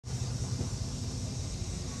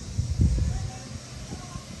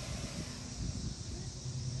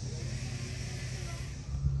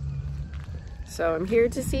So I'm here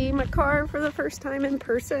to see my car for the first time in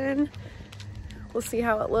person. We'll see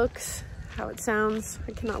how it looks, how it sounds.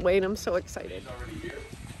 I cannot wait, I'm so excited. Already here.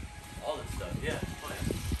 All this stuff, yeah.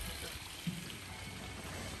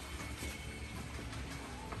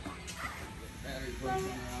 Battery plugs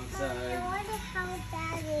outside. I wonder how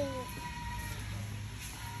that is.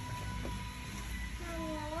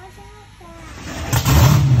 Mommy, I wonder how that is.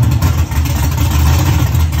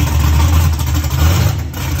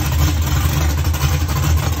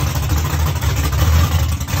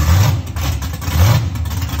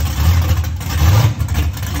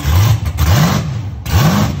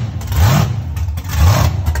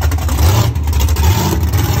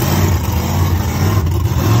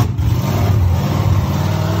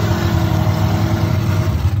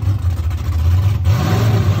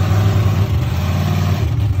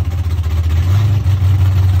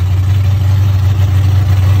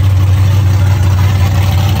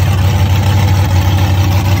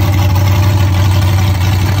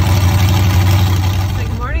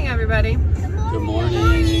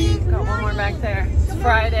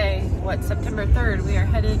 September 3rd, we are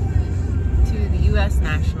headed to the U.S.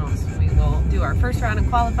 Nationals. We will do our first round of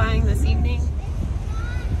qualifying this evening.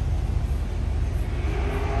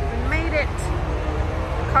 We made it.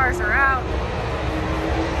 The cars are out.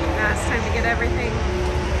 Now it's time to get everything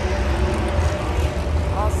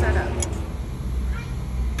all set up.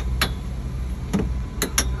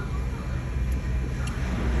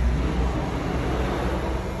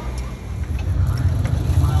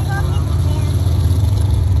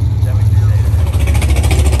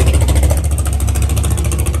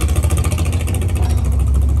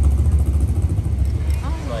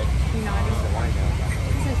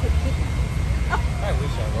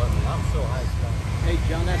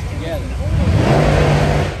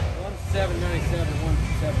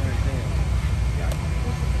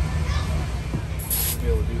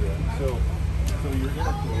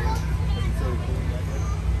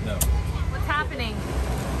 What's happening?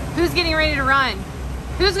 Who's getting ready to run?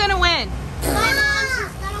 Who's gonna win? She's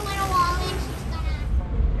gonna win a wallet.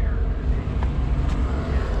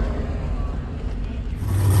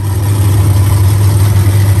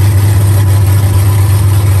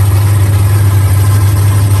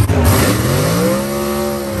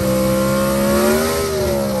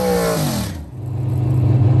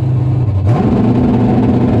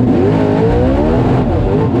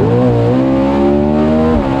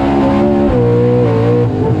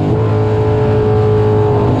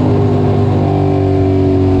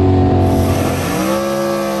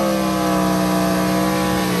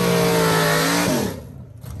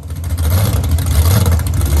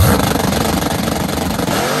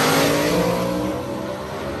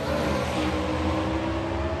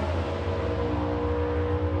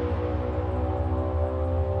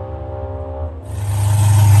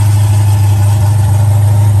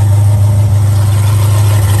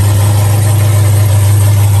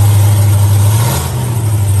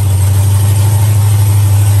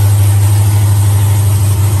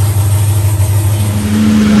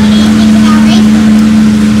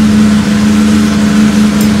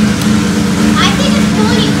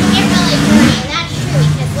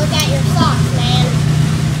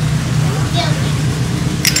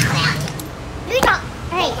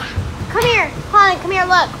 Come here,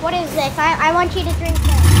 look. What is this? I want you to drink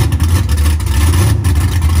this.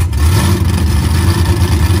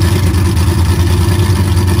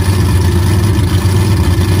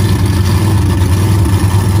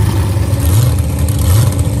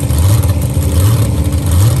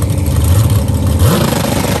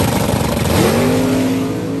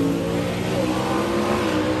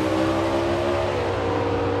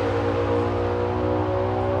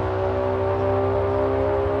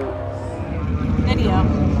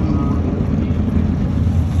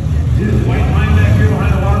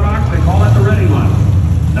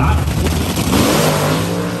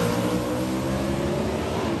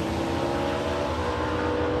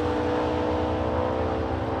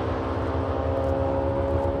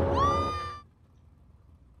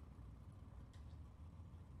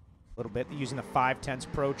 Little bit using the 5/10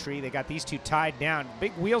 Pro tree. They got these two tied down.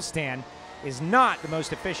 Big wheel stand is not the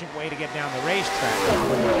most efficient way to get down the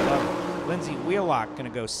racetrack. Lindsay Wheelock going to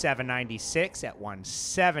go 796 at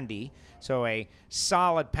 170. So a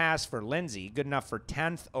solid pass for Lindsay. Good enough for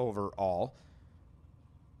 10th overall.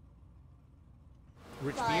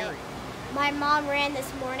 Rich Beery. My mom ran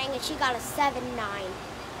this morning and she got a 7.9.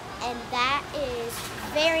 And that is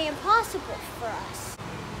very impossible for us.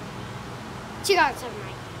 She got a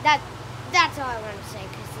 7.9. That's all I want to say,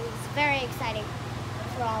 because it's very exciting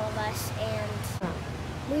for all of us. And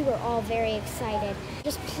we were all very excited.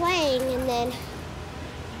 Just playing, and then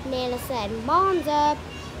Nana said, "Mom's up."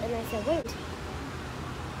 And I said, "Wait."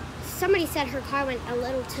 Somebody said her car went a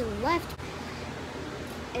little to the left.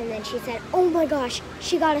 And then she said, "Oh my gosh,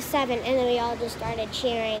 she got a 7." And then we all just started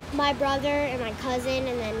cheering. My brother and my cousin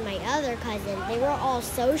and then my other cousin, they were all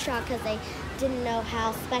so shocked because they didn't know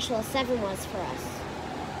how special a 7 was for us.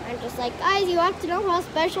 I'm just like, guys, you have to know how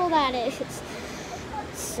special that is.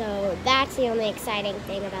 So that's the only exciting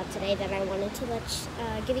thing about today that I wanted to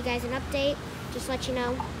give you guys an update, just let you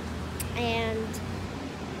know. And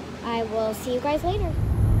I will see you guys later.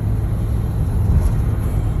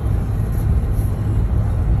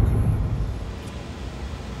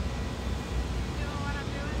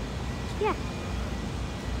 Yeah.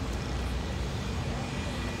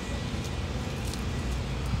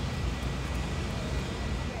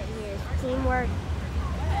 Here's teamwork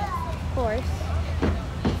course.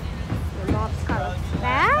 My mom's car looks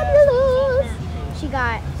fabulous. She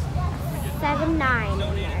got 7.9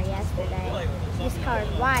 in there yesterday. This car is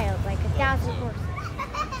wild, like 1,000 horses.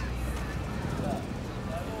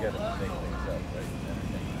 You gotta make things up, right?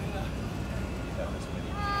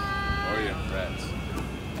 Or your friends.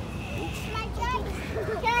 Can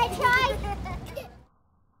I try?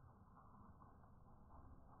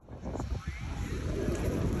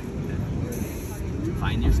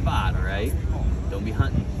 Find your spot, all right? Don't be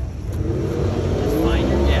hunting. Just find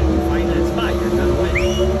find that spot. You're gonna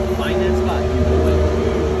win. Find that spot. You're gonna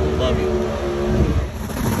win. Love you.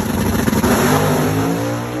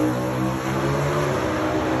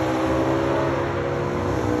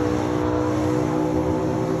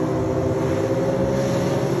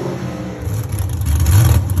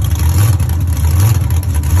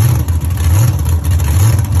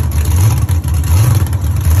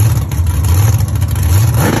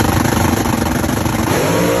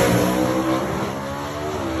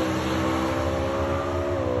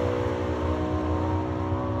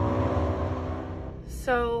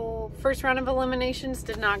 So, first round of eliminations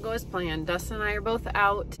did not go as planned. Dustin and I are both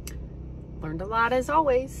out. Learned a lot as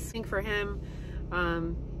always. I think for him,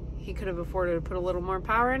 he could have afforded to put a little more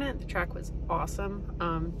power in it. The track was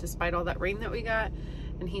awesome, despite all that rain that we got,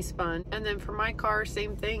 and he spun. And then for my car,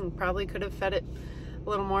 same thing. Probably could have fed it a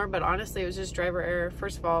little more, but honestly, it was just driver error.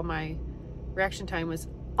 First of all, my reaction time was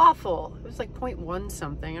awful. It was like 0.1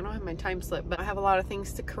 something. I don't have my time slip, but I have a lot of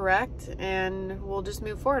things to correct, and we'll just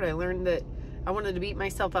move forward. I learned that I wanted to beat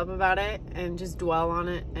myself up about it and just dwell on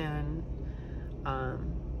it, and a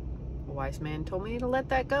wise man told me to let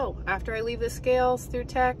that go. After I leave the scales through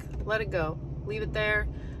tech, let it go. Leave it there,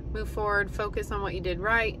 move forward, focus on what you did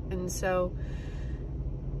right. And so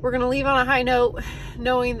we're gonna leave on a high note,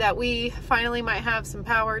 knowing that we finally might have some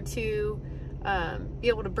power to be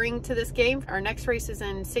able to bring to this game. Our next race is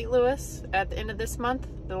in St. Louis at the end of this month,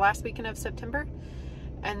 the last weekend of September.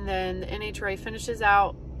 And then the NHRA finishes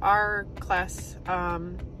out our class.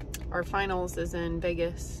 Our finals is in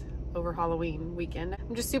Vegas over Halloween weekend.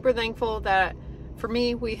 I'm just super thankful that for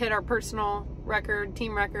me, we hit our personal record,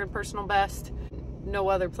 team record, personal best. No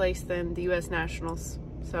other place than the US Nationals.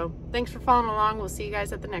 So thanks for following along. We'll see you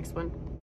guys at the next one.